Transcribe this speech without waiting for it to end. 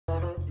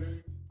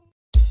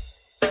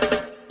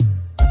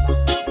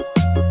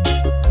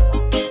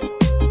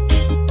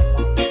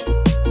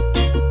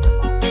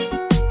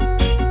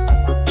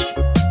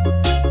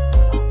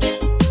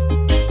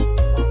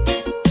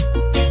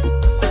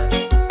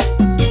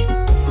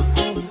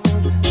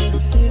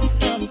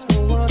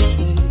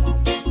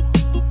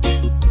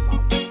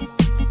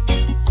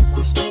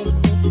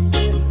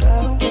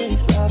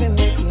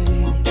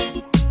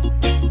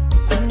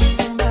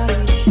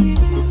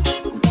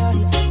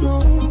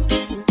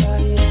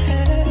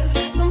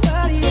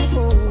Somebody to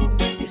hold.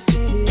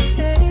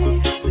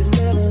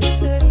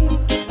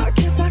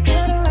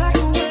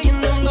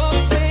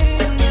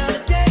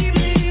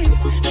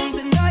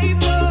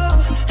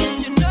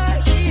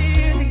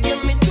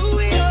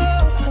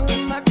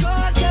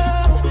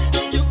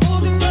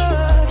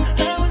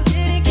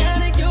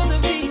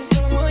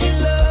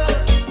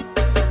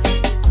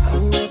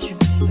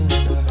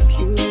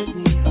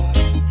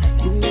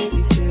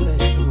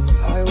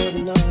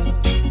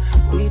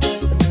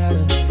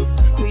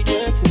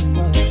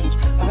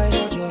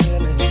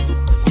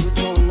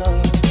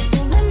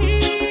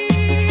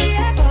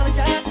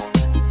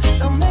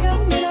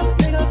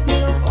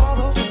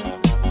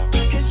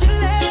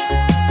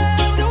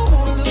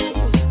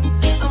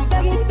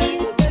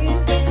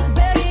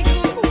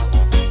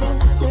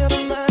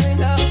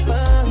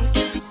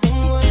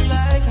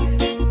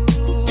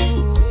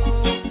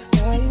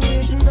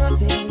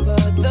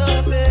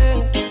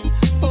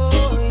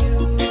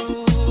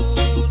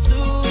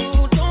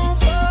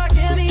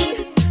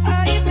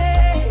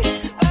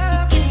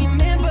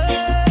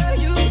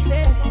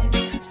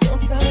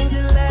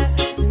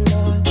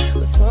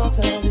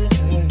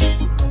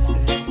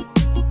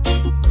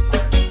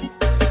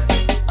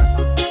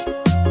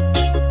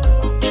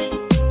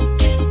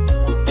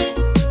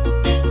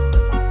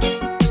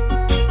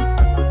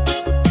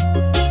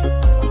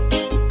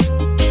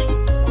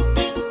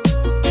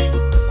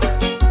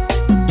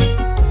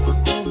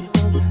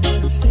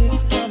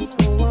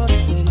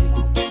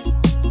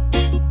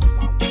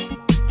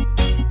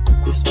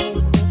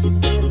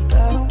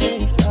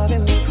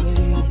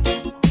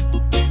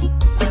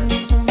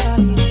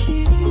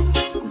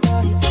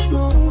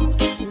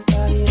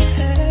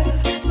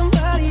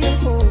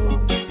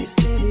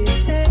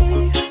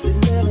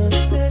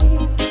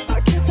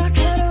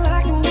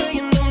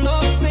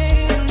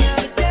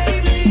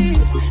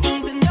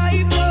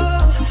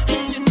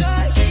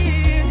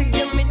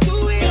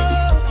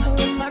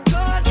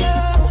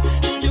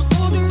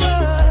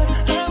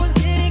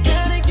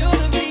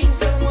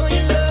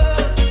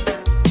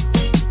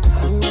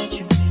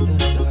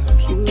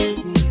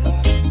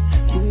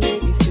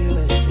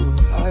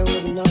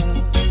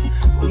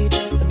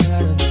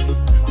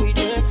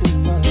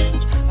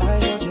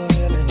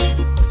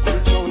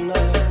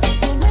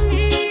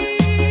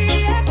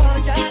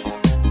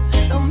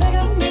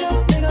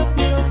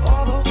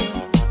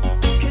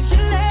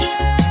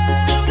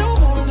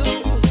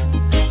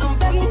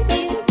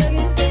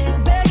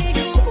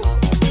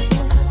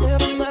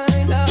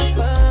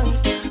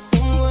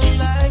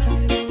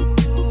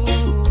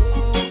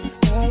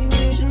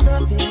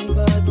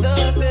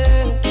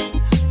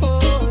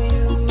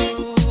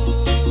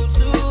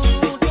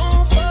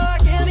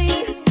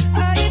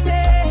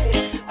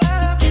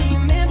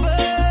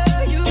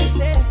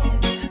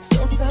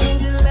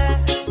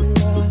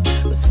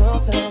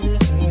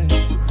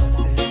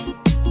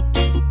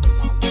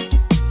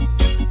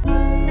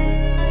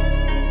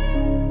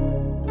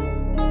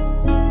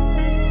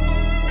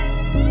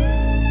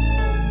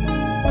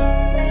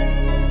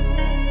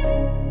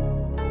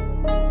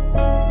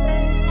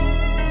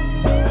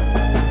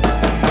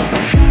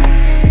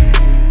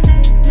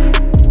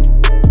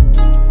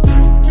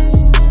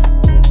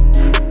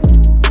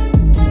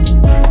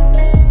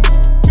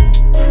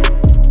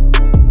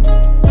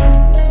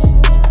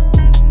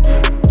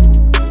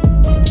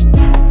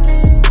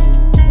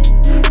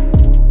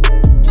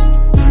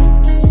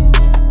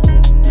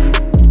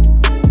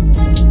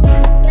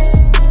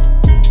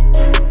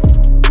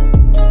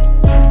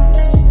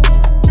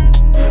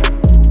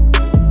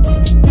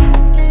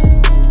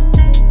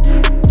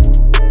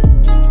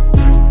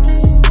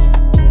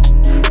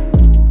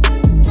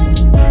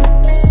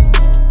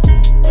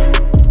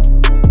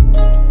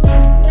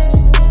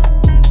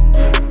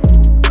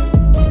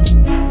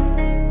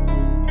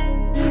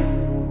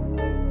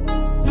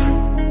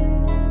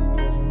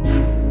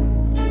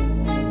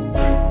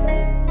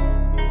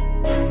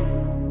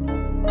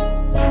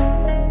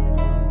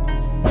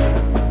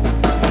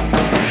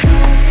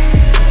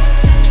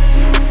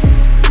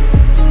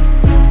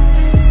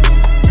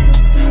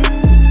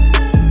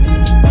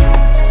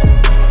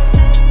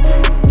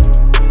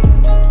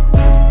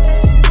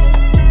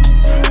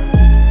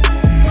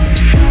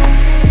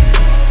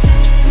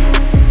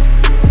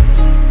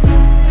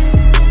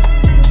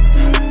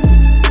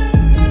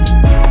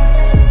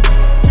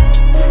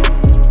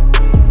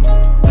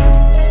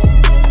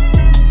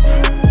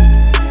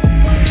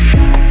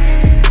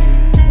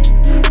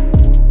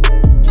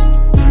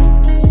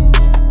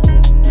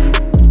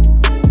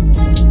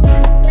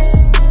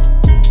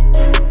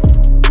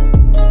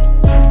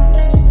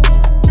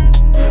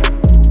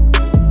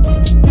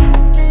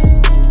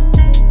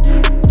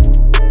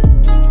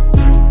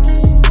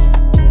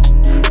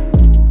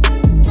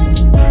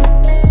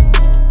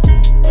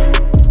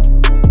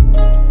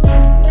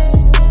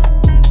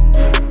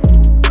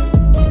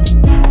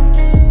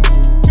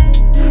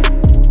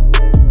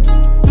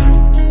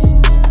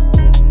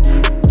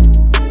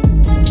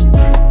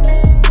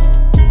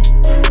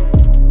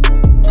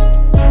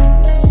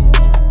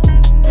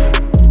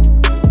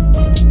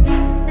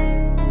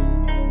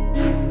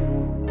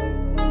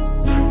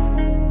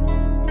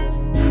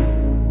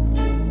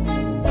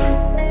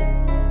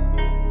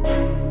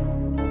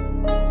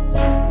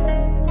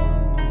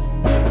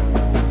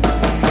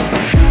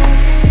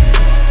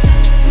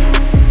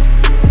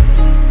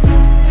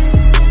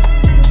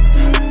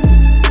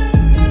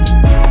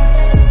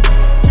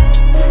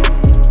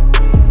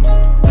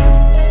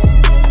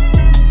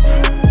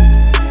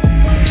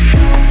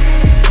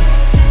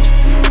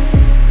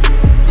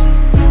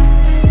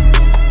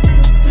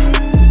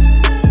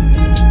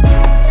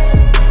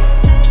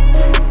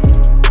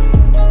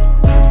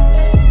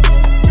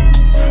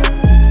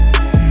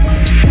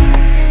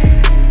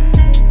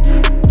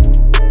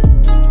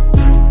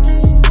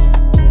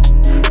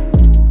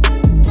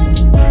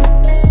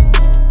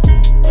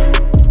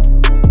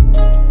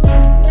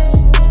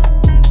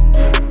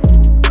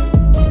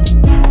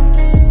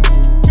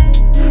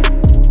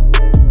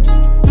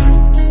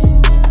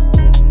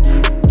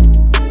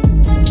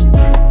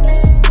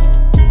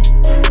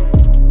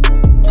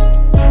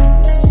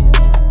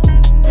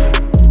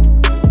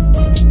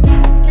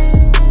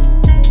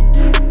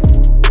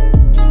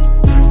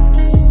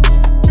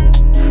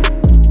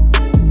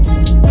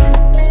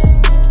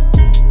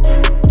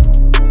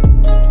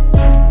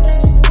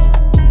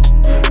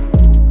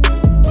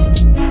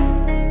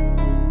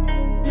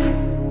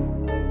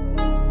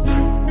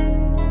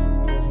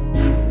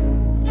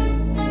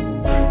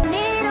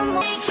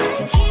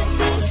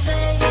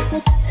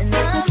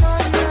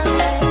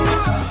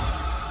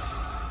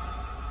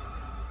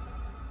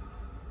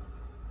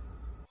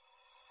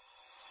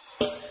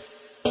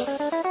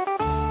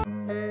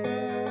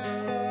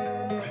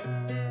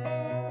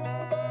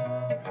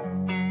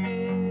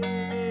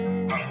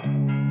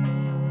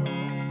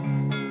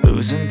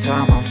 losing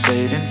time, I'm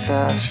fading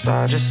fast.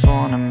 I just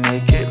wanna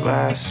make it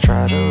last.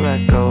 Try to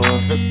let go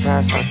of the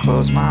past. I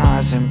close my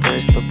eyes,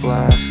 embrace the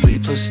blast.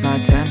 Sleepless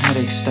nights and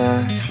headaches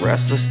stack.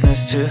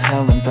 Restlessness to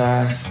hell and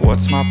back.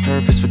 What's my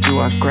purpose? What do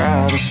I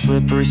grab? A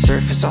slippery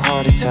surface, a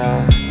heart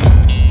attack.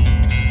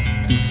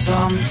 And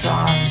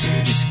sometimes you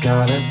just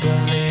gotta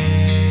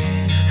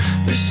believe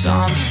there's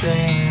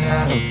something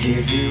that'll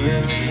give you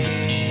relief.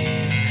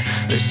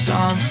 There's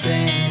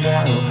something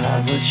that'll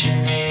have what you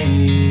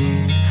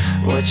need,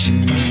 what you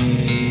need.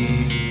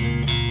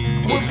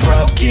 We're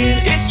broken,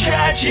 it's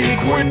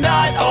tragic, we're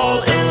not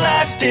all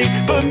elastic,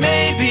 but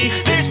maybe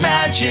there's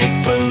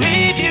magic,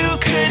 believe you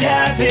could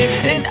have it.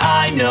 And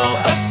I know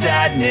of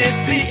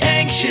sadness, the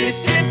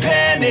anxious and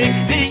panic,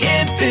 the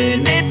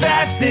infinite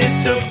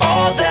vastness of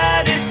all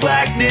that is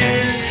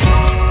blackness.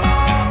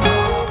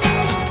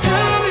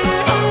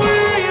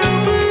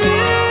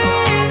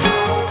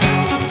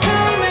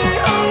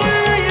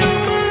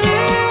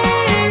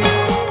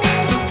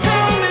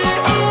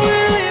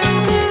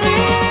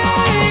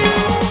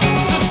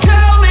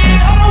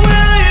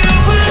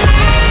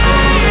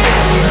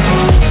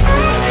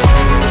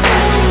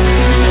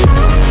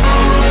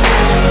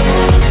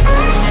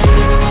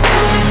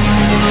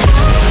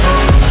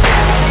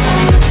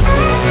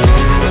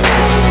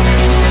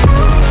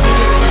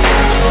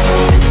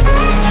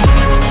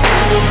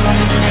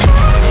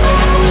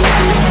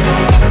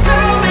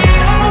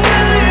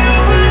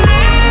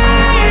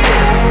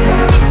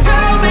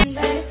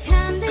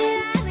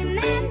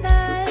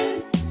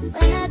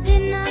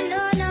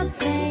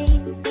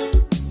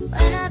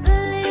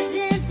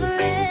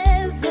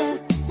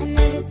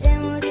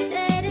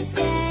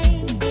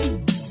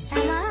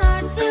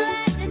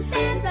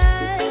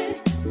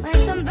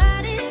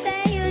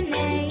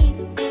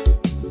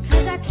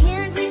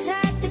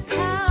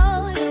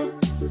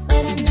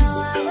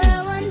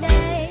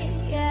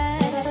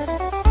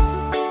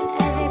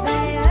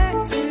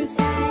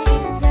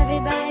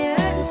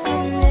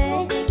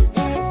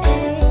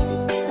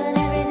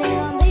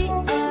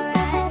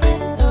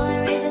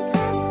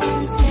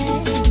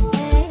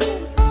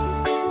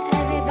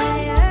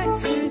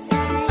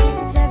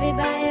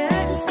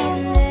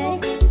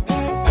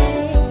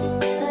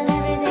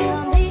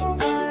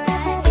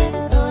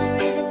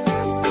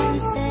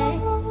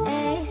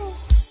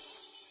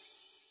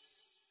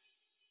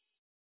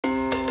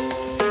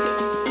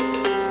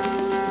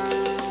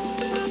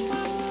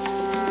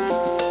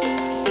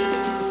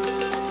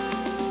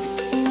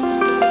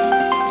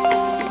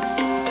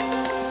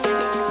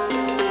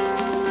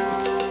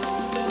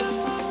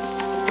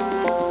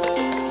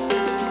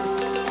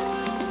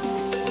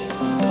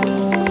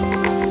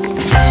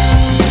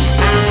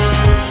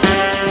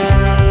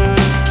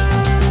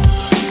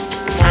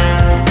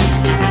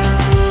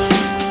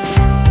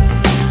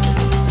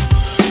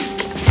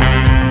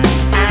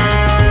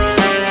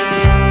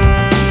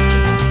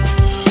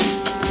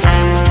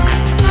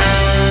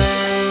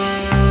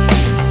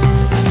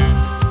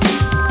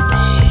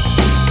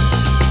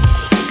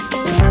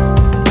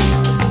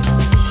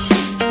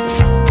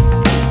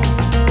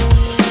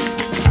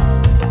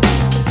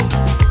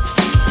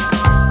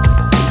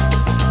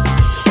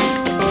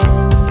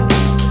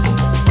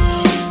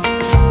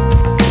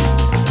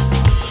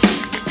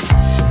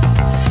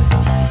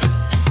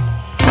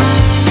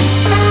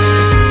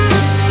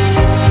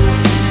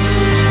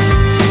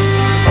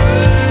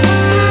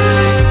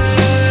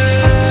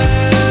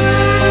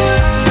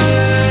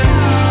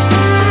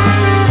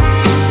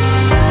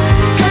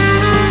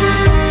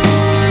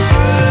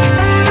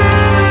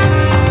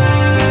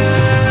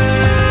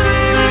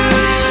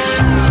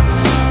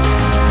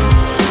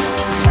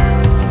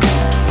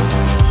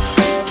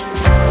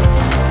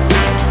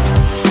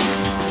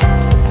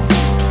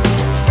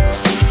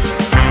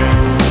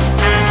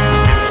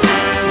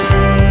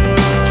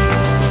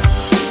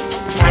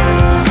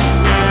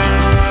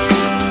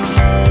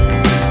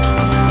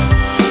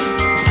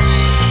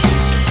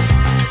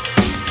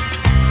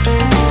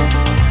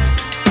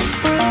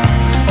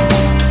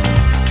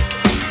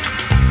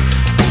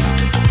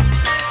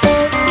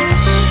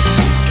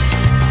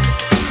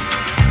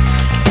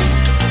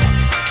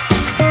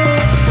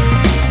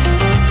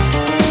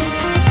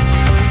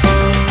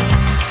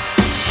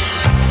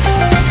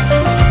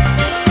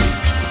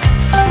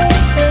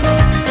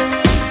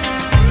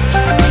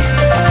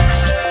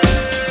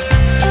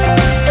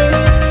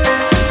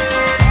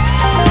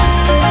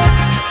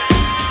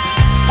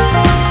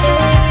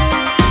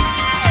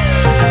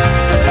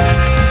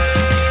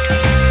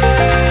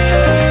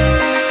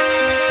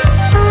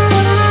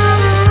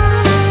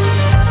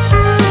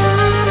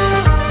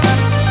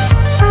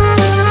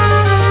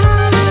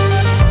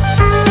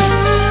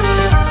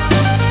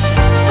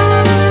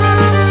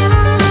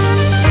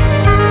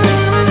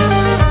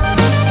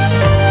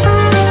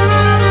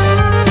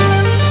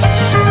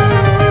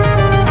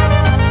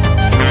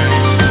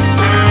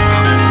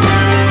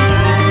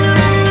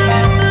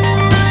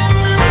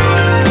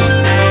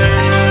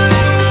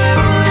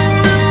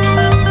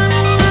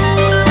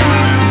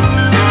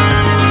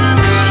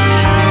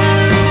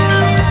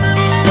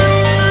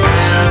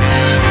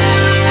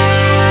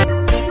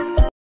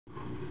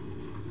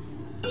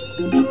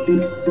 Sa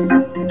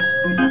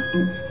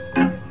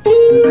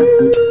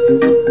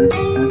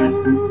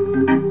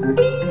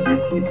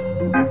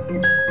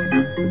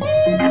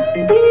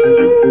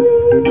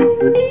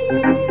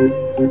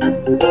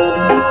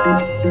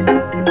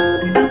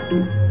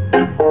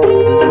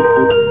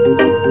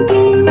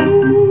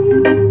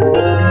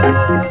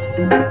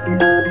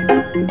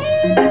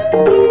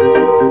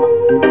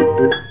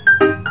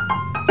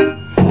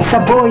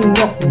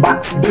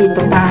Nyukebox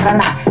dito tara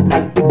na,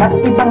 may iba't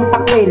ibang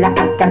pakwela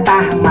at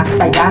kantahang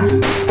masaya.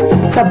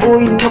 Sa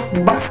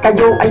Nyukebox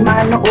kayo ay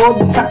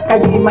manood, tsak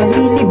kayo'y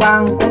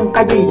malilibang kung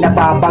kayo'y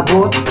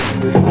nababagot.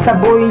 Sa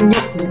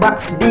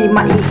Nyukebox di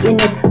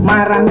maiinip,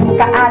 maraming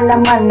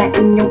kaalaman na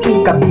inyong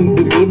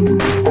ikabibilib.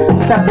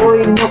 Sa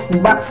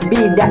Nyukebox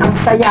bida ang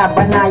saya,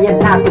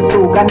 banayad na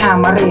tutugan na,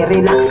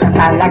 marirelax ka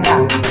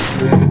talaga.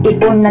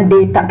 I-on ng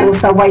data o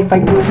sa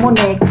wifi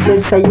gumuhit,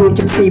 search sa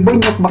YouTube si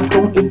Nyukebox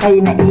kung ikay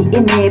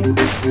naiinip.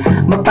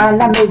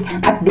 Magpalamig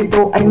at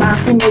dito ay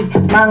makinig,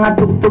 mga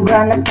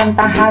tugtugan at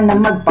kantahan na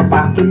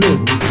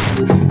magpapakilig.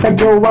 Sa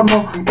jowa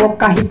mo o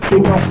kahit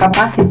sino ka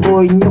pa, si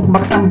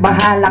Nyukebox ang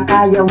bahala,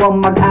 kaya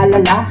wang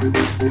mag-alala.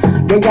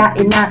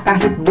 Gayain na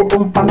kahit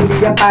buong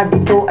pamilya pa,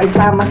 dito ay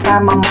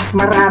sama-sama, mas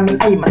marami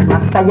ay mas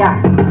masaya.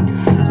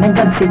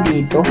 Nandyan si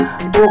tito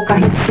o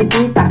kahit si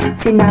tita,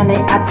 si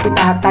nanay at si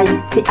tatay,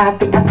 si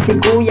ate at si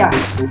kuya,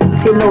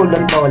 si lolo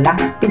lola,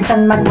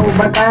 pinsan man o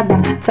barkada,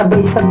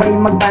 sabay-sabay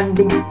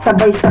magbanding,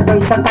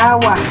 sabay-sabay sa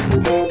tawa.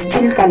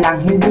 Chill ka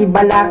lang, hindi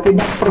balakid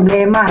ang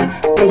problema,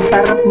 kay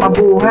sarap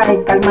mabuhay,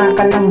 kalma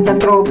ka lang dyan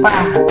tropa.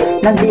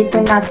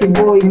 Nandito na si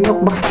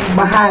Nyukebox ang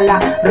bahala,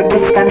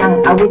 request ka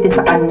ng awitin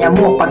sa kanya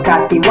mo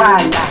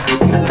pagkatiwala.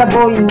 Sa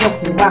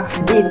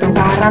Nyukebox dito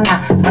tara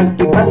na, may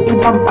iba't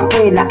ibang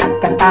pakwela at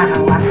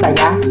kantahang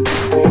masaya.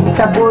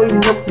 Sa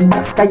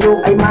Nyukebox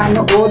kayo ay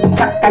manood,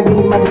 tsak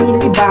kayo'y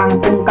malilibang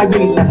kung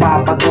kayo'y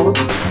nababagot.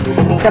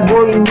 Sa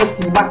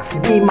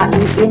Nyukebox di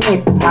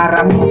maiinip,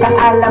 maraming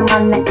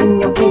kaalaman na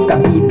inyong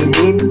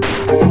ikabibilib.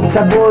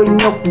 Sa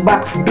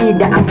Nyukebox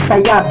bida ang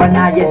saya,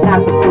 banayad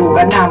na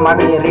tutugan na,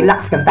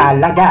 marirelax ka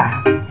talaga.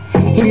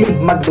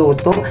 Hilig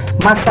magluto,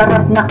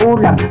 masarap na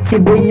ulam, si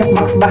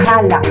Nyukebox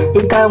bahala,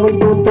 ikaw ay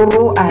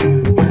tuturuan.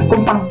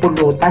 Kung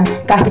pangpulutan,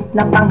 kahit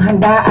na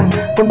panghandaan,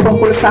 kung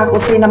tungkol sa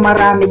kusina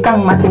marami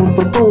kang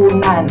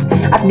matututunan.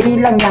 At di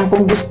lang yan,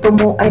 kung gusto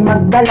mo ay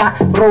magdala,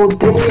 road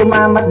trip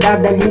sumamat,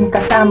 dadalhin ka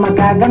sa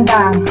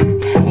magagandang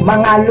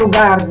mga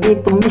lugar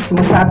dito mismo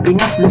sa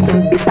Pinas,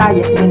 Luzon,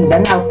 Visayas,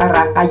 Mindanao.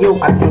 Tara kayo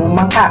at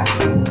umangkas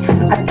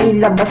at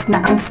ilabas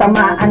na ang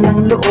samaan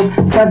ng loob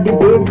sa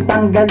dibdib,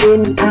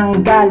 tanggalin ang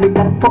galit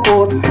at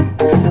puot.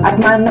 At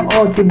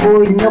manood si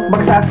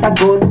Nyukebox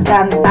sasagot,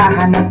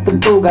 kantahan at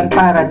tugtugan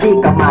para di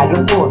ka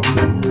malungkot.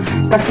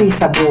 Kasi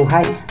sa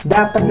buhay,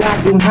 dapat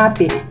laging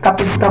happy,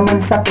 kapos ka man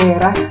sa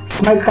pera,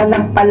 smile ka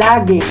lang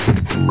palagi.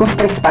 Kung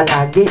stress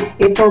palagi,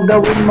 ito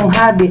gawin mong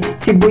hobby,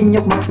 si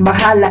Nyukebox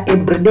bahala,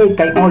 everyday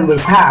kay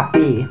always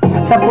happy.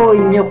 Sa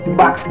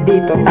Nyukebox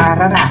dito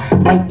tara na,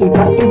 may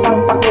iba't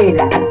ibang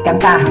pakwela at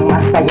kantahang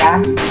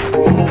masaya.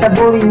 Sa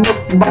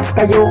Nyukebox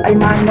kayo ay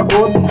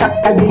manood,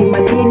 tsak kayo'y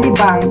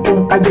malilibang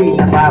kung kayo'y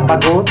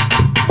nababagot.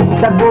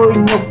 Sa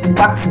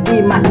Nyukebox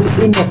di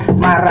maiinip,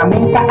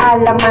 maraming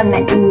kaalaman na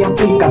inyong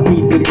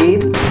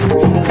ikabibilib.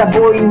 Sa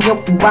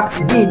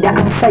Nyukebox bida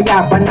ang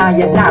saya,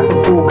 banayad na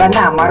tutugan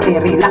na,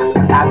 marirelax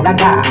ka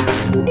talaga.